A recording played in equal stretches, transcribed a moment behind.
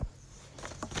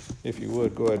If you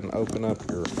would, go ahead and open up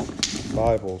your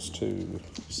Bibles to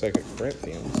 2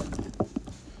 Corinthians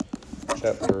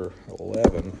chapter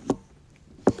 11.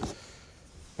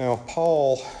 Now,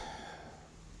 Paul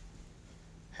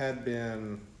had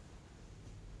been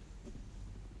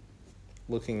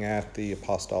looking at the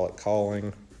apostolic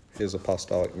calling, his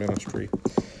apostolic ministry.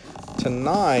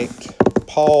 Tonight,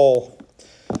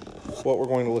 what we're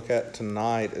going to look at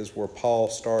tonight is where Paul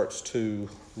starts to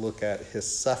look at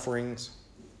his sufferings,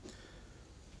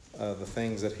 the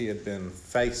things that he had been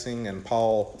facing, and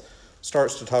Paul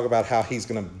starts to talk about how he's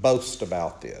going to boast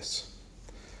about this.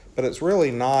 But it's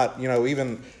really not,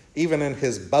 even in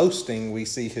his boasting, we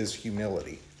see his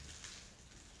humility,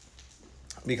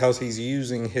 because he's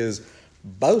using his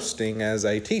boasting as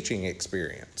a teaching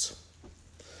experience.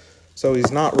 So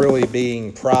he's not really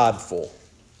being prideful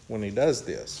when he does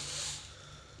this.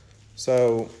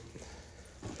 So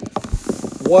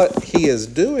what he is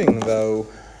doing, though,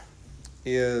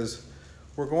 is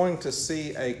we're going to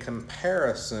see a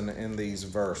comparison in these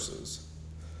verses.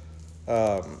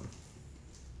 And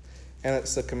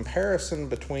it's a comparison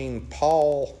between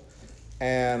Paul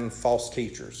and false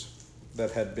teachers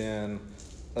that had been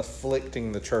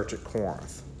afflicting the church at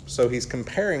Corinth. So he's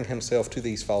comparing himself to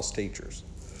these false teachers.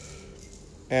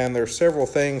 And there's several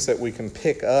things that we can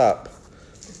pick up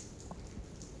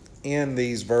in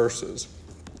these verses.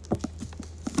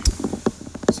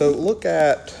 So look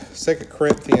at 2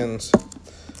 Corinthians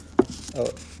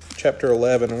chapter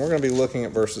 11, and we're going to be looking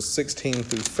at verses 16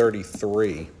 through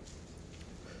 33.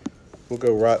 We'll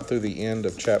go right through the end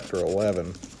of chapter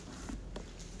 11,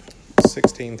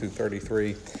 16 through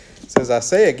 33. It says, "I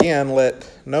say again, let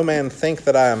no man think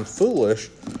that I am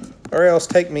foolish, or else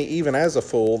take me even as a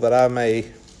fool, that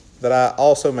I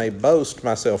also may boast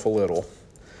myself a little.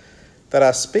 That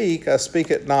I speak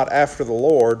it not after the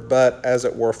Lord, but as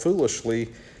it were foolishly,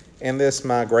 in this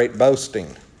my great boasting.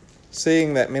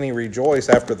 Seeing that many rejoice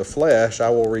after the flesh, I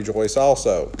will rejoice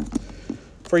also.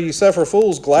 For ye suffer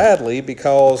fools gladly,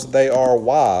 because they are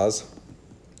wise,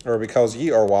 or because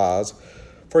ye are wise.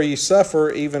 For ye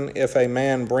suffer, even if a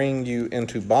man bring you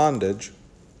into bondage,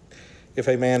 if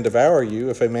a man devour you,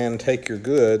 if a man take your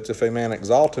goods, if a man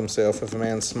exalt himself, if a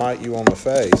man smite you on the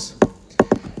face.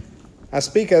 I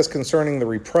speak as concerning the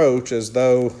reproach, as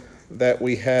though that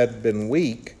we had been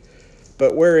weak.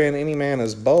 But wherein any man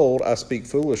is bold, I speak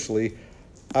foolishly,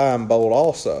 I am bold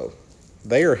also.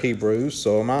 They are Hebrews,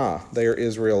 so am I. They are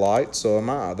Israelites, so am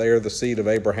I. They are the seed of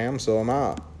Abraham, so am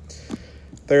I.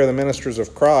 They are the ministers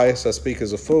of Christ, I speak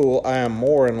as a fool. I am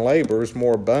more in labors,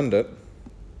 more abundant.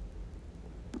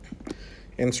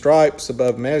 In stripes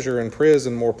above measure, in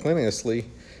prison more plenteously,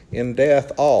 in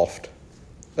death oft.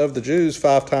 Of the Jews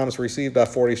 5 times received I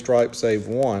 40 stripes, save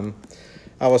one.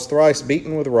 I was thrice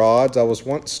beaten with rods, I was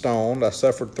once stoned, I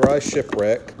suffered thrice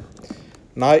shipwreck.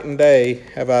 Night and day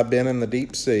have I been in the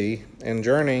deep sea, and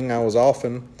journeying I was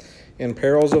often in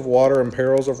perils of water, and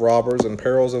perils of robbers, and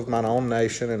perils of mine own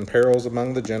nation, and perils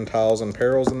among the Gentiles, and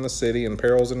perils in the city, and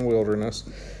perils in wilderness,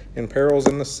 and perils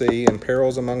in the sea, and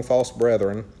perils among false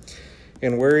brethren,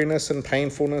 in weariness and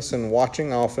painfulness, and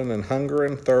watching often, and hunger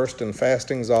and thirst, and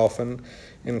fastings often,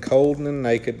 in cold and in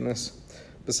nakedness.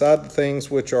 Beside the things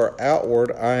which are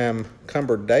outward, I am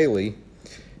cumbered daily,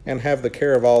 and have the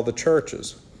care of all the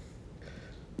churches.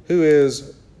 Who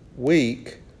is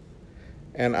weak,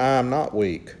 and I am not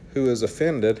weak? Who is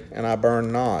offended, and I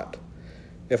burn not?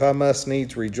 If I must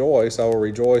needs rejoice, I will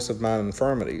rejoice of mine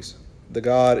infirmities. The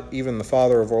God, even the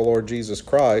Father of our Lord Jesus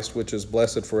Christ, which is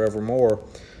blessed forevermore,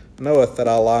 knoweth that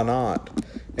I lie not.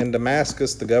 In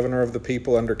Damascus, the governor of the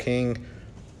people under King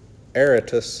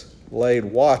Aretas laid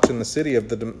watch in the city of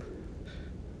the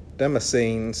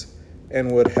Damascenes,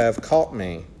 and would have caught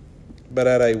me. But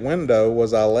at a window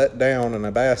was I let down in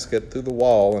a basket through the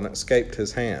wall, and escaped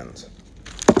his hands."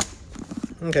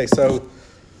 Okay, so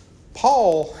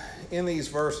Paul, in these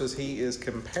verses, he is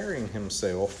comparing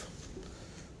himself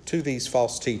to these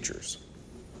false teachers.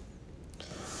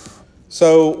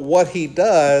 So what he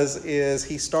does is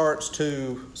he starts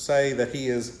to say that he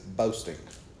is boasting.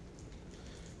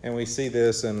 And we see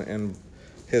this in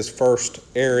his first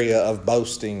area of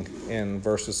boasting in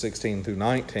verses 16 through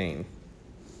 19.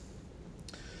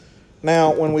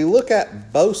 Now, when we look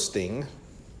at boasting,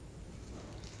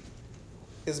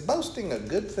 is boasting a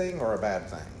good thing or a bad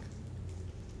thing?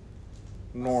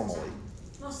 Normally.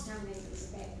 Most of the time it's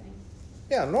a bad thing.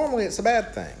 Yeah, normally it's a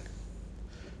bad thing.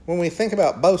 When we think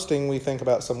about boasting, we think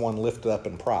about someone lifted up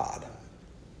in pride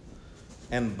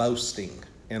and boasting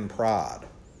in pride.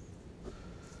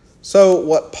 So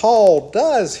what Paul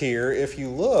does here, if you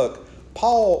look,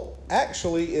 Paul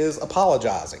actually is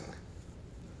apologizing.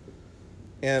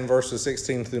 in verses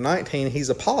 16 through 19, he's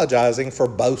apologizing for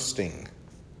boasting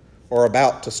or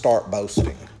about to start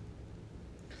boasting.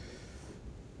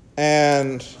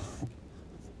 And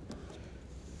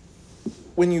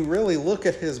when you really look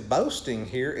at his boasting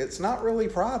here, it's not really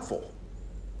prideful.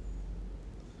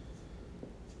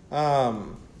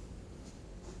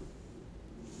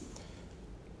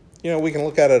 We can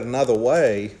look at it another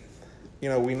way.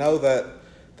 We know that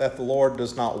the Lord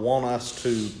does not want us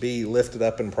to be lifted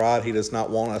up in pride. He does not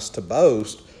want us to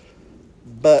boast.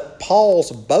 But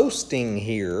Paul's boasting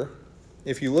here,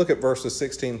 if you look at verses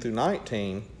 16 through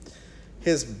 19,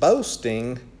 his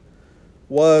boasting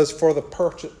was for the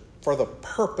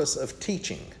purpose of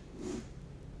teaching.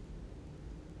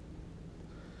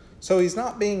 So he's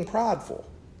not being prideful.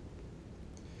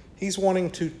 He's wanting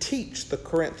to teach the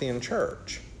Corinthian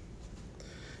church.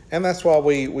 And that's why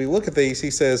we look at these.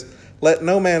 He says, "Let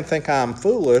no man think I am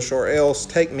foolish, or else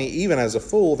take me even as a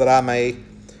fool, that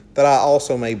I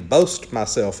also may boast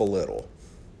myself a little."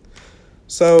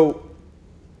 So,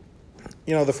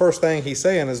 the first thing he's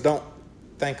saying is, don't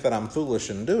think that I'm foolish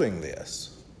in doing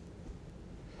this.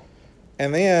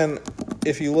 And then,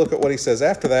 if you look at what he says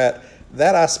after that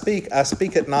I speak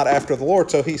it not after the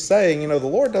Lord. So he's saying, the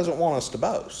Lord doesn't want us to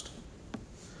boast.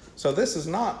 So this is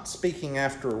not speaking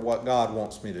after what God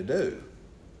wants me to do,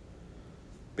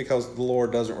 because the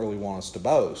Lord doesn't really want us to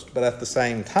boast. But at the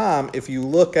same time, if you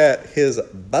look at his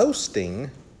boasting,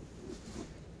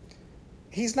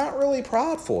 he's not really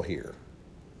prideful here.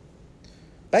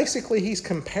 Basically, he's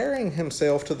comparing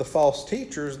himself to the false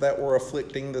teachers that were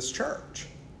afflicting this church.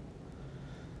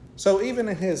 So even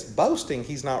in his boasting,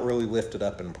 he's not really lifted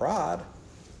up in pride.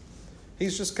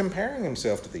 He's just comparing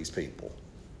himself to these people.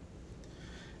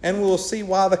 And we'll see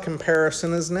why the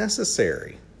comparison is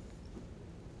necessary.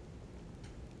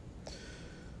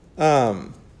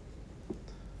 But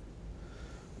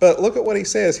look at what he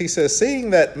says. He says, "Seeing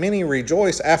that many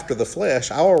rejoice after the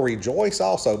flesh, I will rejoice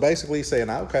also." Basically he's saying,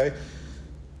 okay,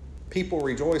 people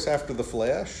rejoice after the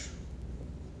flesh,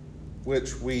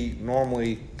 which we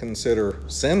normally consider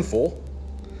sinful.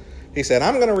 He said,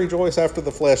 I'm going to rejoice after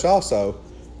the flesh also.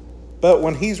 But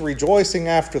when he's rejoicing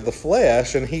after the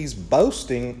flesh and he's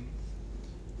boasting,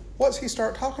 what's he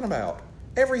start talking about?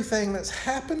 Everything that's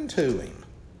happened to him.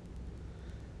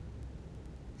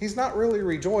 He's not really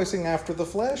rejoicing after the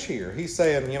flesh here. He's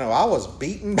saying, I was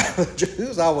beaten by the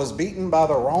Jews. I was beaten by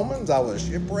the Romans. I was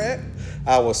shipwrecked.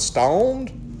 I was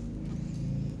stoned.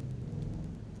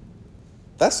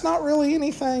 That's not really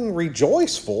anything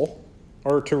rejoiceful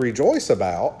or to rejoice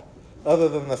about, other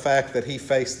than the fact that he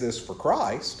faced this for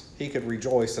Christ. He could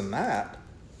rejoice in that.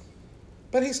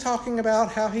 But he's talking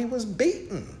about how he was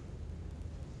beaten.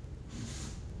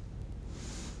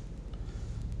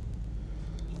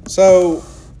 So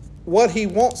what he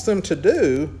wants them to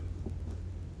do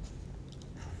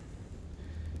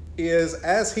is,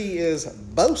 as he is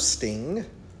boasting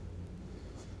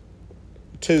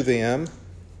to them,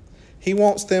 he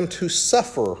wants them to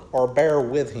suffer or bear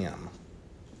with him.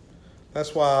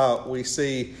 That's why we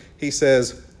see, he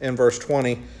says in verse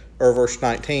 20 or verse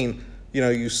 19,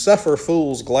 you suffer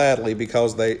fools gladly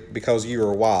because you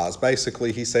are wise.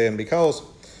 Basically, he's saying because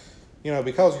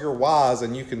you're wise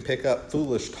and you can pick up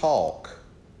foolish talk,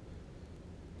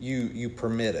 you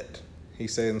permit it.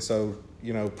 He's saying, so,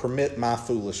 permit my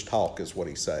foolish talk is what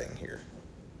he's saying here.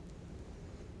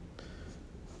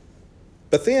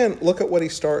 But then look at what he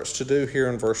starts to do here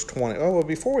in verse 20. Oh, well,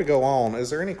 before we go on, is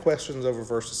there any questions over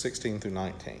verses 16 through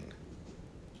 19?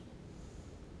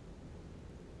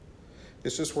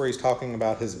 It's just where he's talking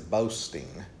about his boasting.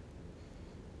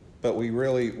 But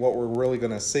what we're really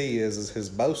going to see is his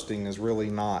boasting is really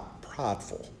not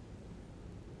prideful.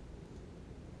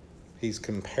 He's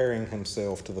comparing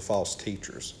himself to the false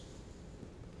teachers.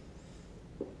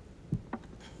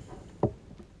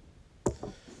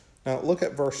 Now look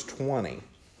at verse 20.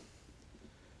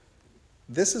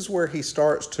 This is where he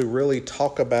starts to really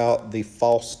talk about the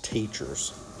false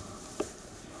teachers.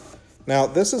 Now,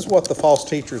 this is what the false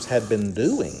teachers had been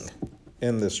doing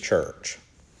in this church.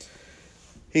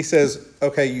 He says,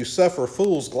 okay, you suffer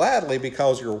fools gladly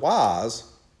because you're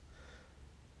wise.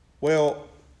 Well,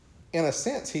 in a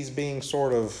sense, he's being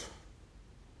sort of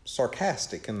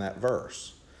sarcastic in that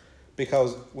verse.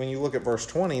 Because when you look at verse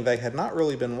 20, they had not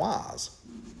really been wise.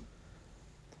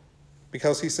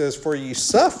 Because he says, for you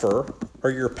suffer,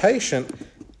 or you're patient,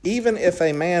 even if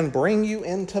a man bring you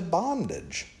into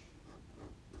bondage.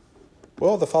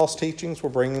 Well, the false teachings were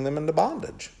bringing them into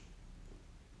bondage.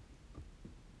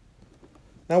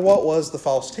 Now, what was the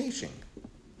false teaching?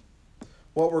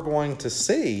 What we're going to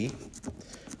see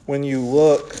when you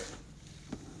look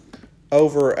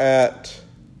over at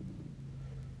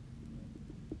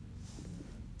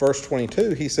verse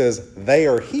 22, he says, they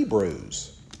are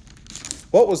Hebrews.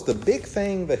 What was the big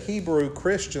thing the Hebrew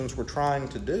Christians were trying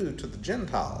to do to the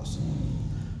Gentiles?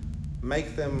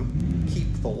 Make them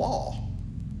keep the law.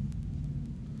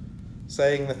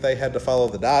 Saying that they had to follow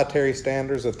the dietary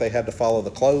standards, that they had to follow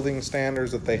the clothing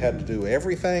standards, that they had to do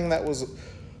everything that was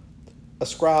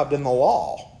ascribed in the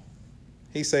law.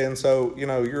 He's saying, so,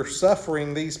 you're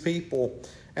suffering these people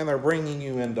and they're bringing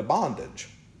you into bondage.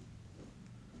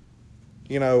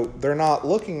 They're not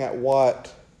looking at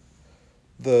what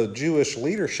the Jewish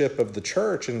leadership of the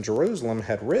church in Jerusalem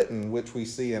had written, which we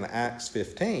see in Acts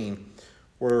 15,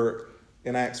 where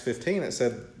in Acts 15 it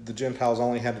said the Gentiles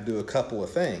only had to do a couple of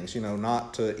things,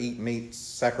 not to eat meat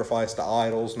sacrificed to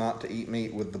idols, not to eat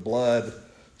meat with the blood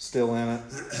still in it.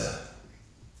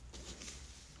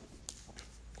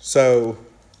 So,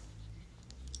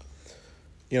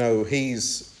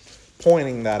 he's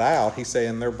pointing that out. He's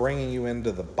saying they're bringing you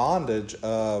into the bondage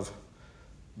of,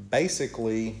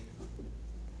 basically,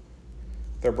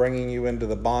 they're bringing you into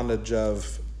the bondage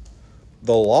of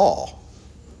the law.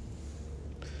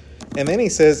 And then he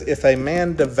says, if a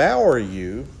man devour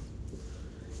you,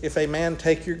 if a man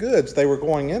take your goods. They were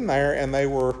going in there and they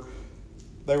were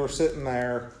sitting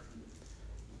there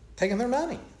taking their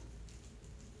money.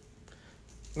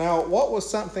 Now, what was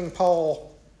something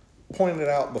Paul pointed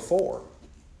out before?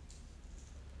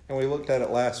 And we looked at it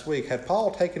last week. Had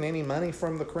Paul taken any money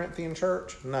from the Corinthian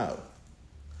church? No.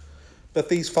 But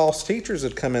these false teachers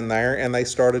had come in there and they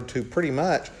started to pretty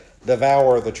much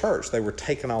devour the church. They were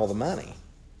taking all the money.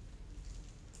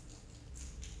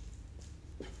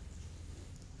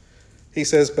 He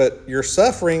says, but you're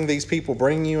suffering these people,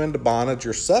 bringing you into bondage.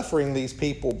 You're suffering these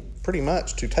people pretty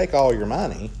much to take all your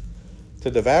money,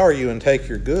 to devour you and take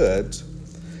your goods.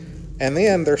 And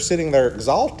then they're sitting there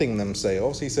exalting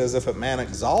themselves. He says, if a man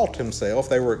exalt himself,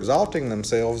 they were exalting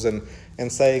themselves and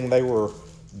saying they were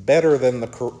better than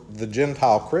the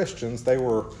Gentile Christians. They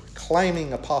were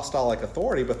claiming apostolic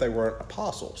authority, but they weren't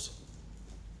apostles.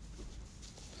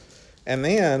 And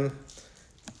then,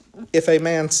 if a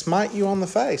man smite you on the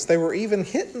face, they were even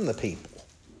hitting the people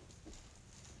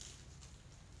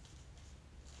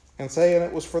and saying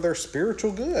it was for their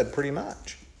spiritual good, pretty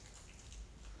much.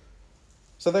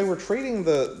 So they were treating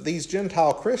these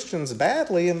Gentile Christians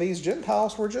badly, and these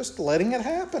Gentiles were just letting it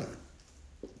happen.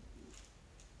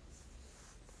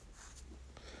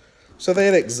 So they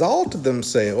had exalted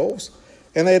themselves,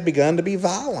 and they had begun to be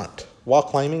violent while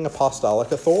claiming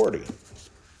apostolic authority.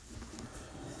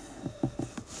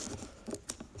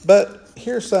 But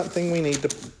here's something we need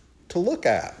to look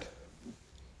at.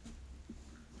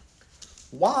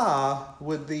 Why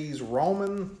would these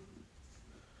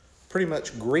pretty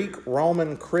much Greek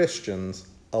Roman Christians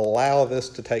allow this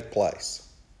to take place?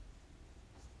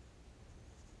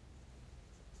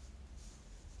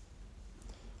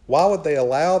 Why would they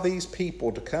allow these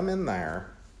people to come in there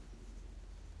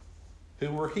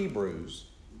who were Hebrews,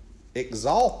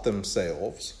 exalt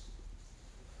themselves,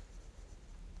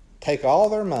 take all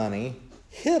their money,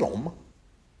 hit them,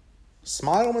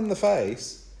 smite them in the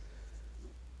face,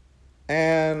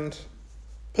 and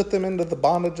put them into the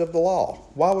bondage of the law?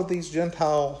 Why would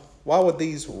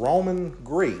these Roman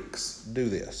Greeks do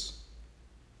this?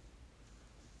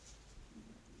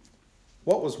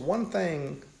 What was one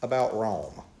thing about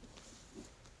Rome?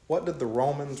 What did the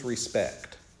Romans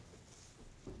respect?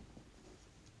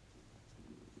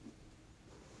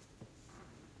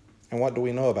 And what do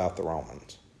we know about the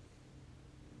Romans?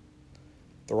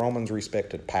 The Romans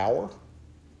respected power.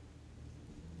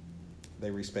 They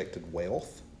respected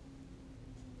wealth.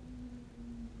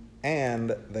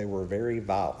 And they were very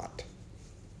violent.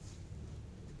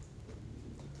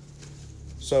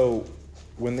 So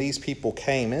when these people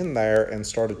came in there and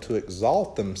started to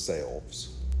exalt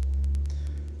themselves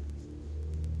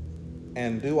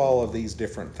and do all of these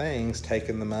different things,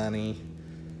 taking the money,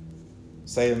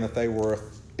 saying that they were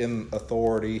in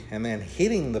authority, and then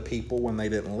hitting the people when they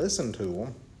didn't listen to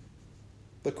them,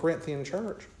 the Corinthian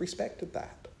church respected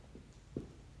that.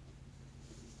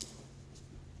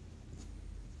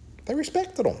 They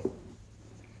respected them.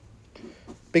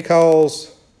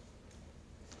 Because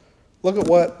look at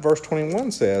what verse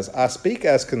 21 says. I speak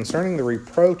as concerning the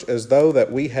reproach as though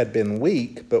that we had been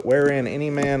weak, but wherein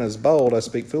any man is bold, I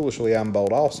speak foolishly, I am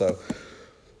bold also.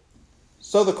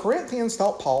 So the Corinthians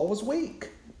thought Paul was weak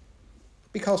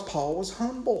because Paul was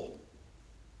humble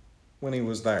when he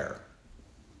was there.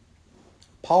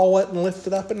 Paul wasn't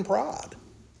lifted up in pride.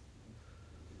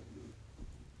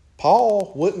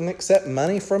 Paul wouldn't accept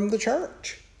money from the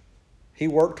church. He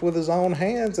worked with his own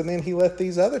hands, and then he let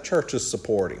these other churches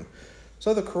support him.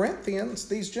 So the Corinthians,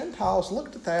 these Gentiles,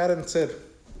 looked at that and said,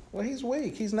 Well, he's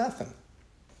weak. He's nothing.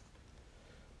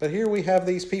 But here we have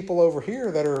these people over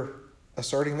here that are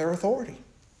asserting their authority.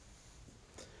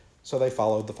 So they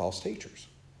followed the false teachers.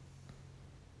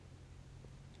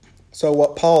 So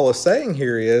what Paul is saying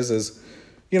here is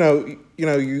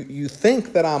you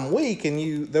think that I'm weak,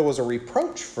 and there was a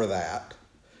reproach for that,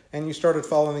 and you started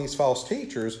following these false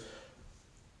teachers.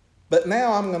 But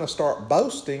now I'm going to start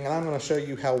boasting, and I'm going to show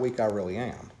you how weak I really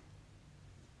am.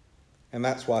 And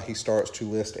that's why he starts to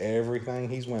list everything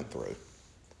he's went through.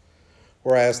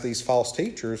 Whereas these false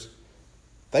teachers,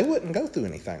 they wouldn't go through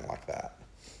anything like that.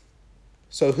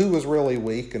 So who was really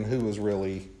weak and who was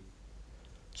really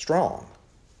strong?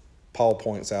 Paul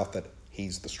points out that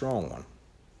he's the strong one,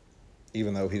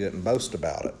 even though he didn't boast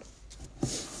about it.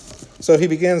 So he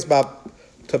begins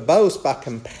to boast by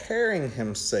comparing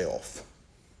himself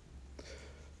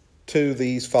to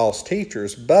these false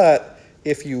teachers. But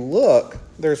if you look,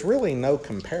 there's really no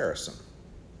comparison,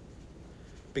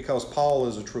 because Paul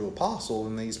is a true apostle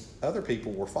and these other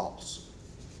people were false.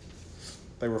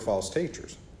 They were false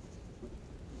teachers.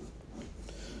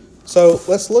 So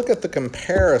let's look at the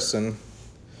comparison.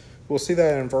 We'll see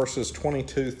that in verses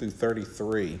 22 through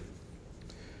 33.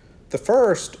 The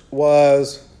first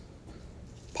was,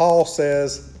 Paul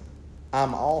says,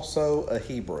 I'm also a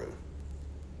Hebrew.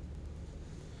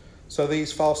 So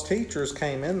these false teachers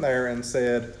came in there and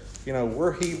said,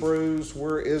 we're Hebrews,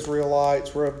 we're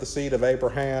Israelites, we're of the seed of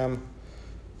Abraham.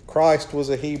 Christ was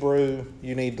a Hebrew,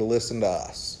 you need to listen to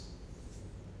us.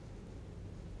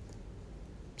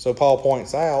 So Paul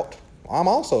points out, I'm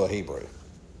also a Hebrew.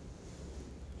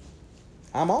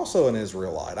 I'm also an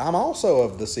Israelite. I'm also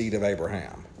of the seed of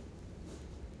Abraham.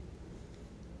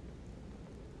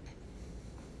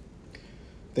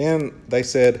 Then they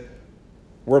said,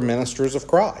 we're ministers of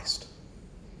Christ.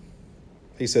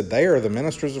 He said they are the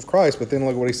ministers of Christ, but then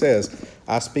look what he says.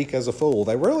 I speak as a fool.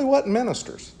 They really wasn't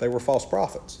ministers. They were false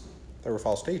prophets. They were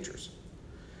false teachers.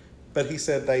 But he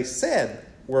said they said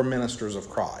we're ministers of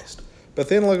Christ. But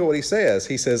then look at what he says.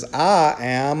 He says, I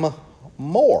am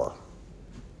more.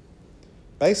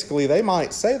 Basically, they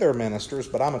might say they're ministers,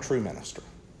 but I'm a true minister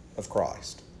of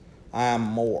Christ. I am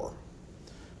more.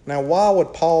 Now, why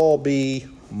would Paul be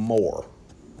more?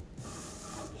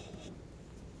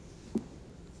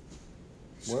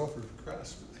 Well,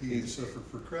 he had suffered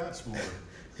for Christ more.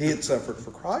 He had suffered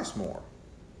for Christ more.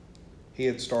 He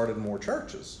had started more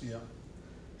churches. Yeah.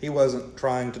 He wasn't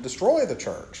trying to destroy the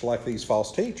church like these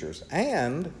false teachers.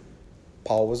 And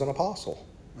Paul was an apostle.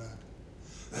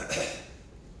 Right.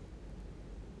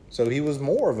 So he was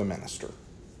more of a minister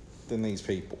than these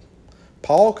people.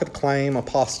 Paul could claim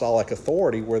apostolic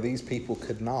authority where these people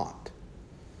could not.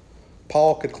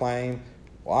 Paul could claim,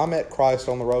 well, I met Christ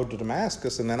on the road to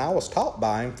Damascus, and then I was taught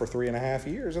by him for 3.5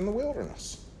 years in the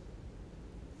wilderness,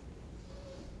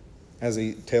 as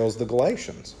he tells the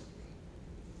Galatians.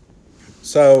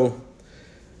 So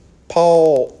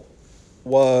Paul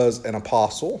was an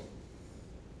apostle.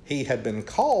 He had been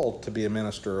called to be a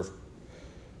minister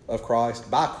of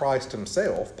Christ by Christ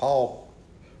himself. Paul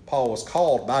was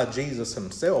called by Jesus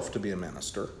himself to be a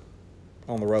minister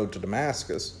on the road to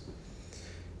Damascus.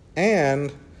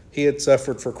 And he had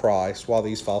suffered for Christ while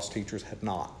these false teachers had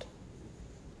not.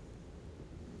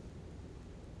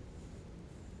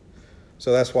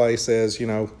 So that's why he says,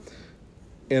 I'm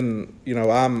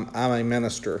a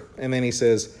minister. And then he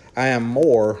says, I am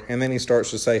more. And then he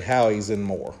starts to say how he's in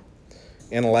more.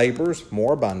 In labors,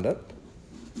 more abundant.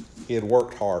 He had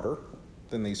worked harder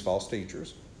than these false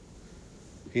teachers.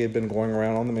 He had been going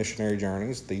around on the missionary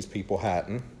journeys. These people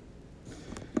hadn't.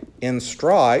 In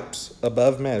stripes,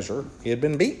 above measure. He had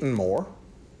been beaten more.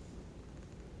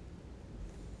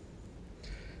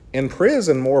 In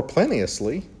prison, more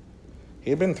plenteously.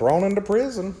 He had been thrown into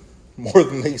prison more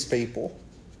than these people.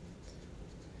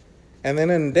 And then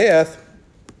in death,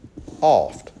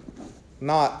 oft.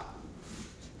 Not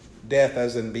death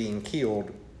as in being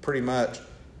killed, pretty much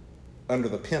under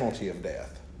the penalty of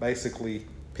death. Basically,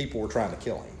 people were trying to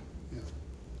kill him.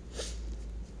 Yeah.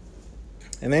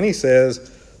 And then he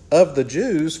says, of the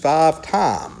Jews, 5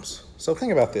 times. So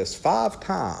think about this, 5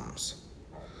 times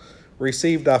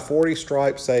received I 40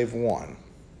 stripes save 1.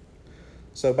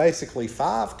 So basically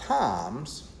 5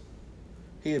 times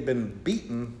he had been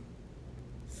beaten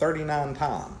 39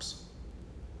 times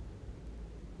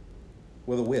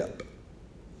with a whip.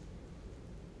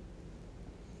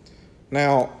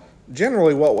 Now,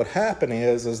 generally what would happen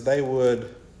is they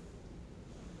would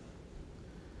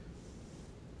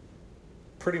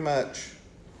pretty much,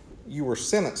 you were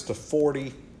sentenced to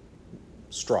 40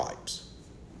 stripes.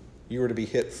 You were to be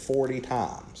hit 40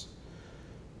 times.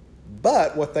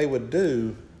 But what they would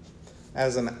do,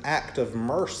 as an act of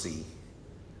mercy,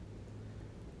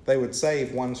 they would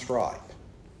save one stripe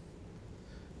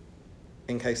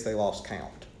in case they lost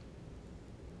count.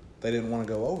 They didn't want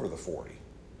to go over the 40.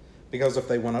 Because if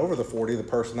they went over the 40, the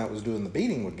person that was doing the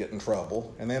beating would get in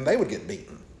trouble, and then they would get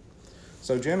beaten.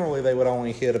 So generally, they would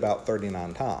only hit about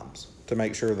 39 times to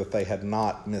make sure that they had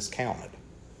not miscounted.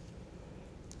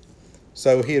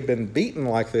 So he had been beaten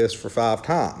like this for 5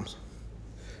 times.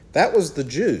 That was the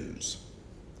Jews.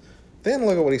 Then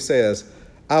look at what he says.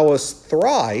 I was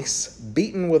thrice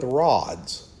beaten with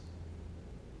rods.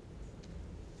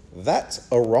 That's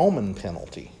a Roman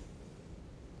penalty,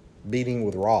 beating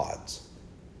with rods.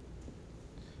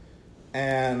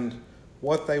 And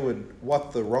what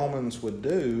the Romans would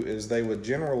do is they would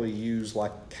generally use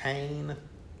like cane,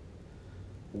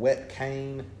 wet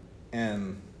cane,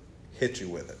 and hit you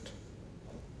with it.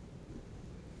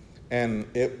 And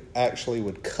it actually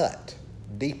would cut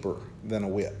deeper than a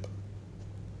whip,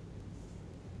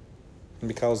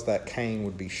 because that cane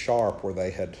would be sharp where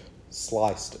they had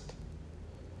sliced it.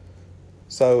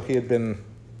 So he had been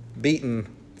beaten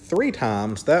 3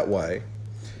 times that way.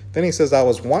 Then he says, I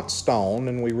was once stoned,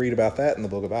 and we read about that in the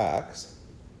book of Acts.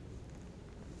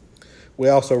 We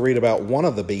also read about one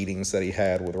of the beatings that he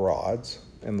had with rods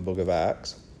in the book of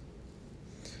Acts.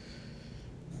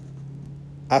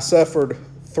 I suffered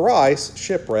thrice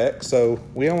shipwreck, so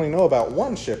we only know about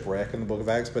one shipwreck in the book of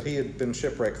Acts, but he had been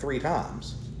shipwrecked 3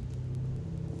 times.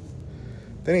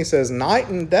 Then he says, night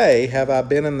and day have I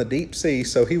been in the deep sea,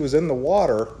 so he was in the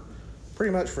water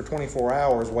pretty much for 24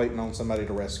 hours waiting on somebody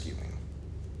to rescue him.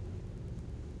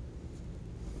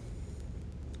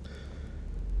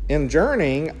 In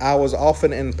journeying, I was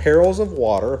often in perils of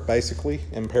water, basically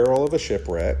in peril of a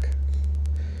shipwreck,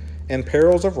 in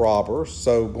perils of robbers,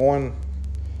 so going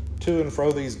to and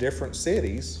fro these different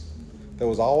cities, there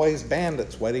was always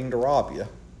bandits waiting to rob you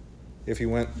if you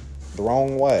went the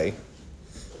wrong way.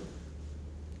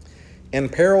 In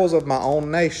perils of my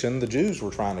own nation, the Jews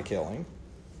were trying to kill him.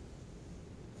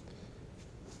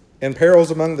 In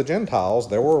perils among the Gentiles,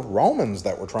 there were Romans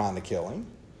that were trying to kill him.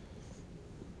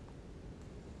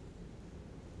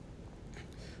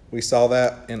 We saw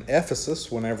that in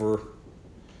Ephesus whenever,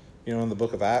 in the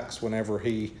book of Acts, whenever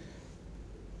he,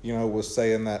 was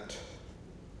saying that,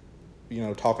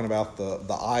 talking about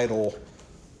the idol,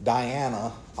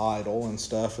 Diana idol and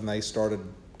stuff, and they started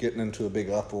getting into a big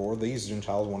uproar. These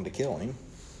Gentiles wanted to kill him.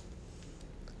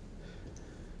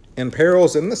 In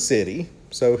perils in the city,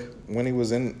 so when he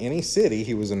was in any city,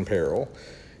 he was in peril.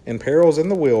 In perils in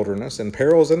the wilderness, in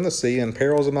perils in the sea, in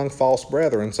perils among false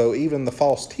brethren. So even the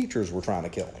false teachers were trying to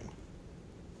kill him.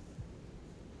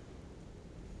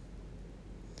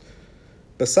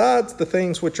 Besides the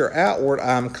things which are outward,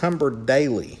 I am cumbered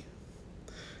daily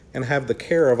and have the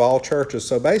care of all churches.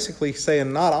 So basically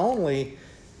saying not only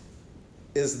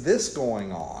is this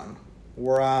going on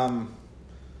where I'm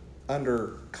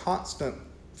under constant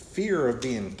fear of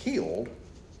being killed,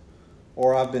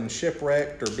 or I've been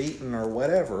shipwrecked or beaten or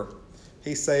whatever,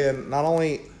 he's saying not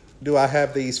only do I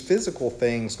have these physical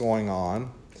things going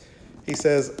on, he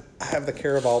says I have the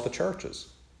care of all the churches.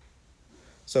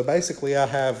 So basically I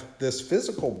have this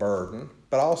physical burden,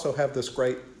 but I also have this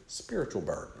great spiritual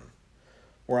burden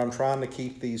where I'm trying to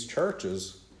keep these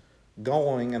churches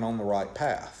going and on the right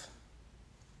path.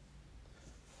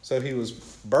 So he was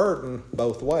burdened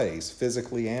both ways,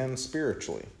 physically and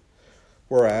spiritually.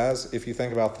 Whereas, if you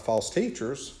think about the false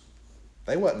teachers,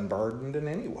 they wasn't burdened in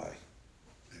any way.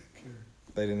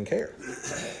 They didn't care.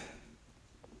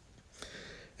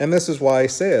 And this is why he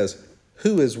says,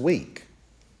 who is weak?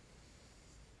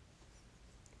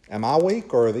 Am I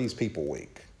weak, or are these people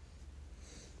weak?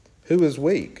 Who is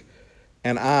weak?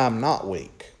 And I am not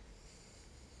weak.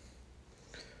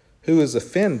 Who is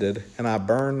offended, and I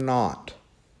burn not?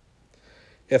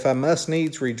 If I must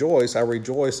needs rejoice, I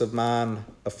rejoice of mine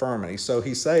infirmity. So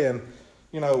he's saying,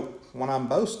 when I'm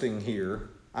boasting here,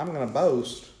 I'm going to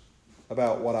boast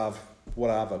about what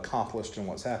I've accomplished and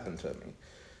what's happened to me.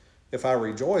 If I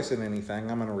rejoice in anything,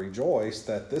 I'm going to rejoice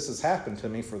that this has happened to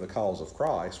me for the cause of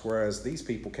Christ, whereas these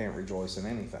people can't rejoice in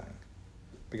anything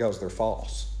because they're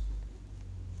false.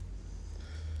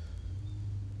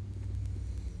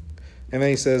 And then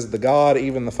he says, the God,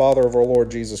 even the Father of our Lord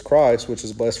Jesus Christ, which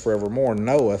is blessed forevermore,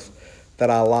 knoweth that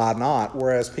I lie not.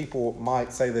 Whereas people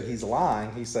might say that he's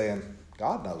lying, he's saying,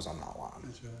 God knows I'm not lying.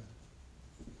 That's right.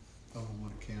 Only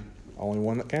one counted. Only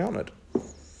one that counted.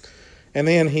 And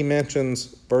then he mentions,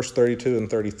 verse 32 and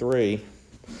 33,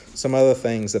 some other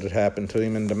things that had happened to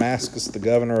him. In Damascus, the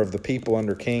governor of the people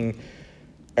under King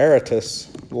Aretas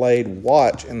laid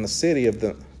watch in the city of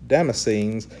the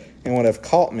Damascenes and would have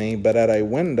caught me, but at a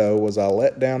window was I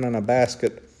let down in a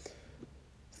basket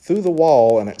through the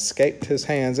wall, and it escaped his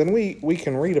hands. And we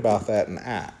can read about that in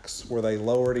Acts, where they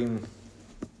lowered him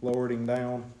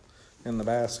down in the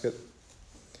basket.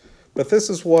 But this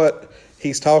is what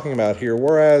he's talking about here.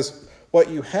 Whereas what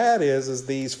you had is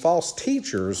these false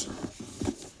teachers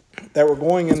that were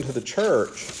going into the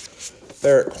church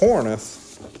there at Corinth.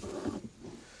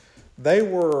 They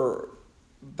were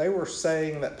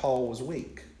saying that Paul was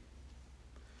weak.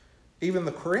 Even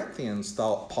the Corinthians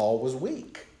thought Paul was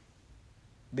weak.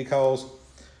 Because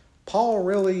Paul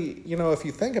really, if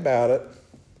you think about it,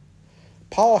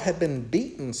 Paul had been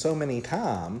beaten so many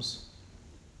times.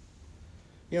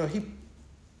 He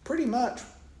pretty much,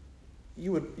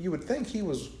 you would think he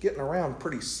was getting around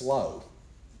pretty slow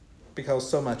because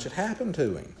so much had happened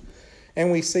to him. And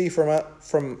we see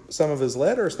from some of his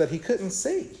letters that he couldn't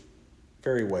see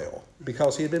very well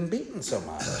because he had been beaten so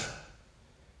much.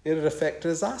 It had affected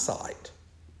his eyesight.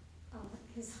 Oh,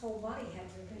 his whole body had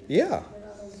to have been. Yeah. With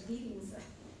all those beatings.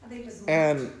 I think it was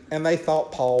And they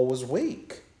thought Paul was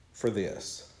weak for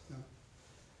this. Yeah.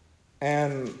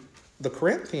 And the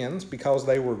Corinthians, because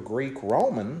they were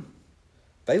Greek-Roman,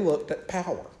 they looked at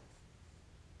power.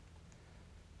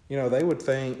 They would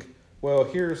think, well,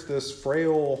 here's this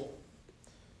frail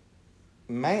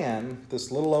man,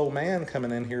 this little old man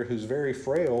coming in here who's very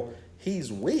frail.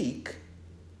 He's weak.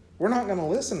 We're not going to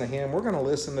listen to him. We're going to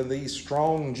listen to these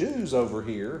strong Jews over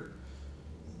here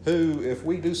who, if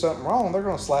we do something wrong, they're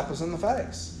going to slap us in the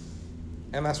face.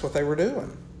 And that's what they were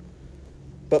doing.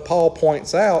 But Paul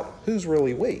points out, who's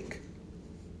really weak?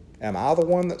 Am I the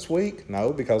one that's weak?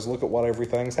 No, because look at what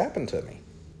everything's happened to me.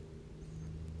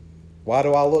 Why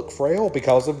do I look frail?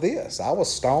 Because of this. I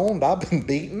was stoned. I've been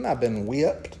beaten. I've been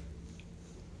whipped.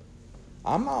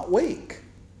 I'm not weak.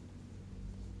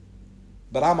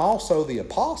 But I'm also the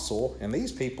apostle, and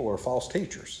these people are false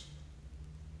teachers.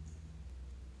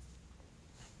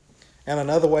 And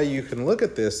another way you can look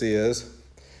at this is,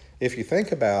 if you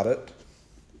think about it,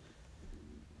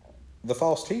 the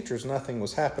false teachers, nothing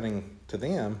was happening to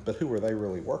them, but who were they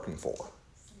really working for?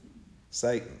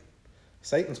 Satan.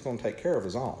 Satan's going to take care of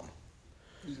his own.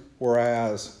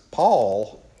 Whereas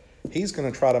Paul, he's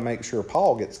going to try to make sure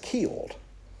Paul gets killed.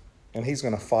 And he's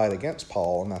going to fight against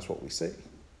Paul, and that's what we see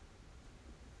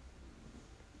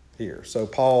here. So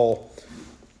Paul,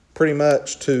 pretty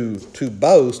much to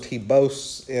boast, he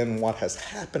boasts in what has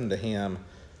happened to him,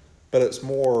 but it's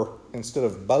more, instead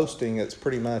of boasting, it's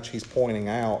pretty much he's pointing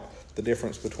out the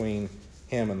difference between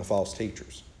him and the false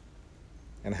teachers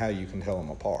and how you can tell them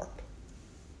apart.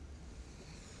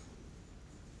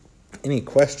 Any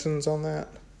questions on that?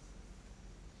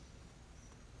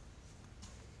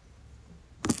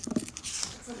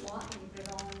 It's a lot to put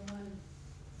all in one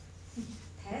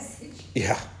passage.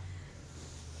 Yeah.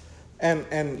 And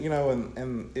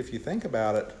if you think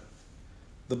about it,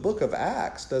 the book of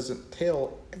Acts doesn't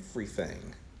tell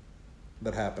everything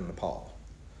that happened to Paul.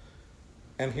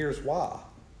 And here's why.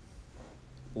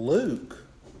 Luke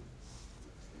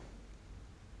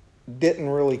didn't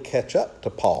really catch up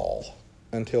to Paul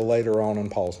until later on in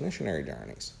Paul's missionary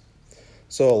journeys.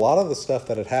 So a lot of the stuff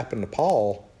that had happened to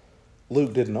Paul,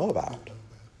 Luke didn't know about.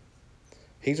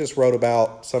 He just wrote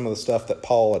about some of the stuff that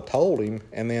Paul had told him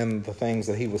and then the things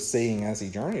that he was seeing as he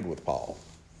journeyed with Paul.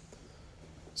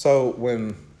 So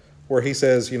where he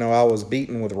says, I was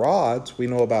beaten with rods, we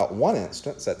know about one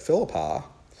instance at Philippi.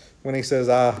 When he says,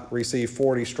 I received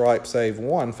 40 stripes save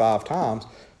one 5 times,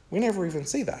 we never even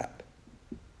see that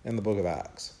in the book of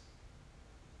Acts.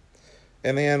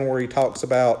 And then where he talks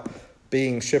about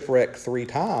being shipwrecked 3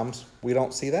 times, we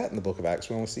don't see that in the book of Acts.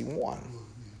 We only see one.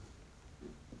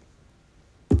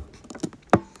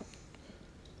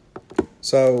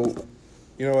 So,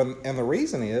 and the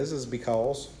reason is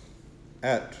because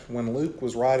when Luke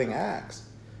was writing Acts,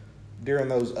 during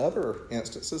those other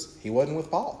instances, he wasn't with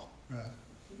Paul. Right.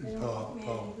 Man, Paul, he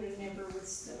would have never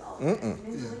withstood all that,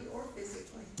 mentally or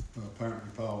physically. apparently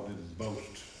Paul didn't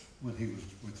boast when he was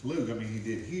with Luke. I mean, he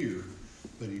did here,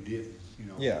 but he didn't,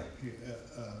 Yeah.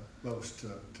 boast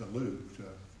to Luke.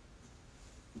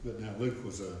 But now Luke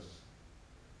was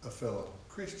a fellow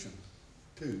Christian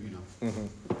too,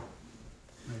 Mm-hmm.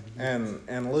 Maybe.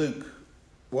 And Luke,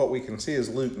 what we can see is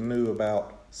Luke knew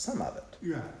about some of it,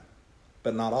 Right.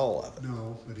 but not all of it.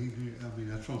 No, but he knew,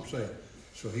 that's what I'm saying.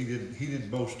 So he didn't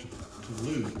boast to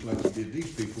Luke like he did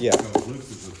these people. Yeah. Because Luke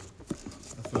was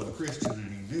a fellow Christian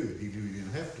and he knew it. He knew he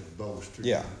didn't have to boast. Or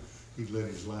Yeah. He'd let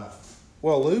his life.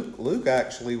 Well, Luke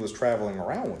actually was traveling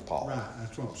around with Paul. Right,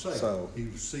 that's what I'm saying. So- he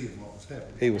was seeing what was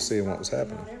happening. He was seeing what was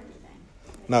happening.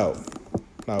 Not everything.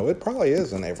 No, it probably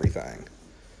isn't everything.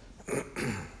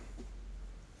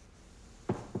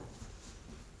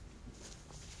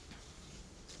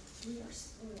 We are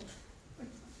spoiled.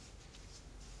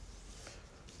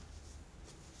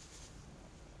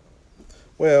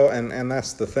 Well, and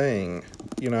that's the thing,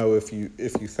 you know, if you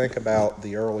think about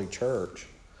the early church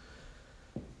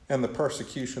and the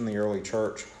persecution the early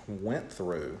church went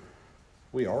through,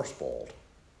 we are spoiled,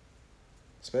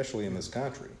 especially in this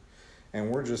country.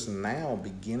 And we're just now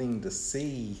beginning to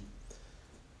see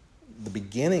the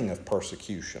beginning of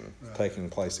persecution Right. taking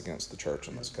place against the church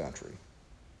in this country.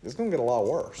 It's going to get a lot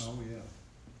worse. Oh, yeah.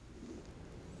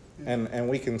 And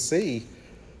we can see,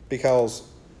 because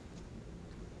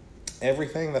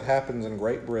everything that happens in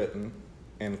Great Britain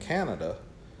and Canada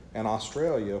and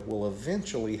Australia will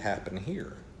eventually happen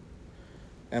here.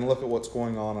 And look at what's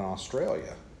going on in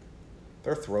Australia.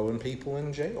 They're throwing people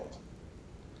in jail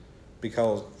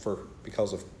because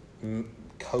of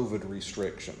COVID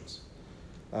restrictions.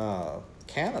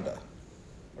 Canada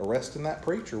arresting that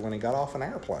preacher when he got off an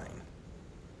airplane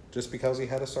just because he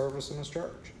had a service in his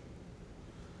church,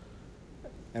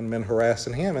 and been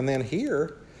harassing him. And then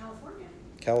here,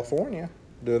 California,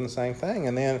 doing the same thing.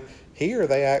 And then here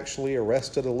they actually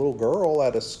arrested a little girl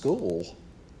at a school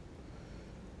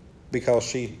because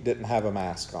she didn't have a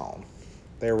mask on.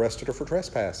 They arrested her for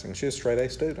trespassing. She was a straight A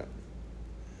student,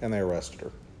 and they arrested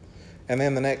her. And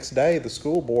then the next day, the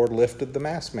school board lifted the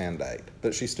mask mandate,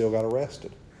 but she still got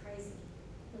arrested. Crazy.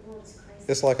 The world's crazy.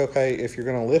 It's like, okay, if you're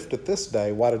going to lift it this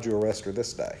day, why did you arrest her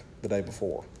this day, the day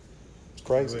before? It's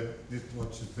crazy. Well,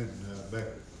 what's been back,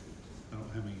 I don't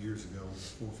know how many years ago,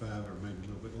 4 or 5, or maybe a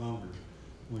little bit longer,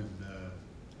 when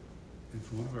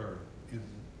in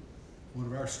one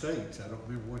of our states, I don't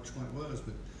remember which one it was,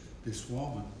 but this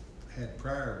woman had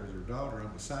prayer with her daughter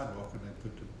on the sidewalk, and they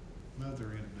put the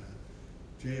mother in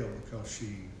jail because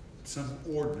some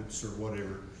ordinance or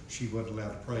whatever, she wasn't allowed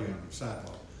to pray on the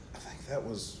sidewalk. I think that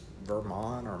was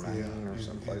Vermont or Maine or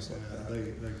someplace like that.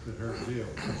 They put her in jail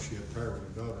because she had prayer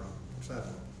with her daughter on the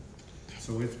sidewalk.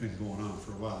 So it's been going on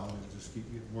for a while, and it just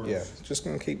keep getting worse. Yeah, it's just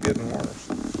going to keep getting worse.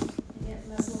 And yet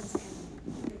Muslims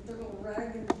can get their little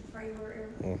rug and pray wherever.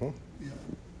 Mm-hmm. Yeah,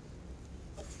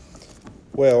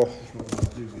 Well, that's what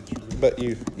I do get through. but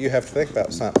you have to think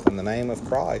about something. The name of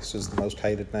Christ is the most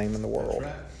hated name in the That's world.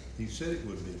 right. He said it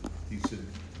would be. He said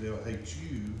they'll hate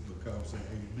you because they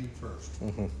hated me first.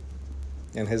 Mm-hmm.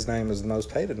 And his name is the most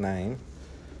hated name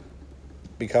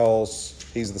because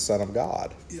he's the Son of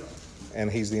God, Yeah.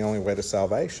 and he's the only way to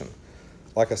salvation.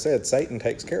 Like I said, Satan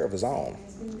takes care of his own.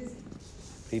 Has been busy.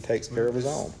 He takes care of his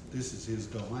own. This is his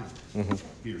domain Mm-hmm.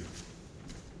 here.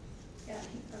 Yeah,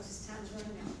 he knows his time's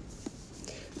running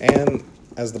out. And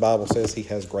as the Bible says, he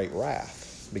has great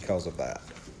wrath because of that.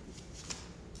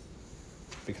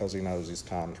 Because he knows his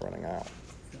time's running out.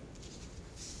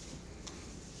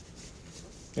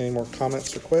 Any more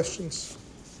comments or questions?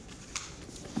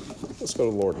 Let's go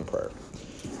to the Lord in prayer.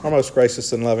 Our most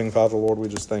gracious and loving Father, Lord, we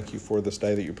just thank you for this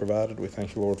day that you provided. We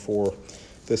thank you, Lord, for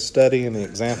this study and the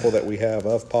example that we have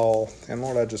of Paul. And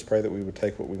Lord, I just pray that we would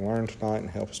take what we learned tonight and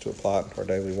help us to apply it into our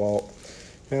daily walk.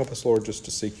 And help us, Lord, just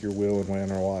to seek your will and way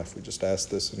in our life. We just ask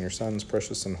this in your Son's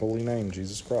precious and holy name,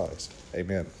 Jesus Christ.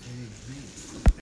 Amen. Amen.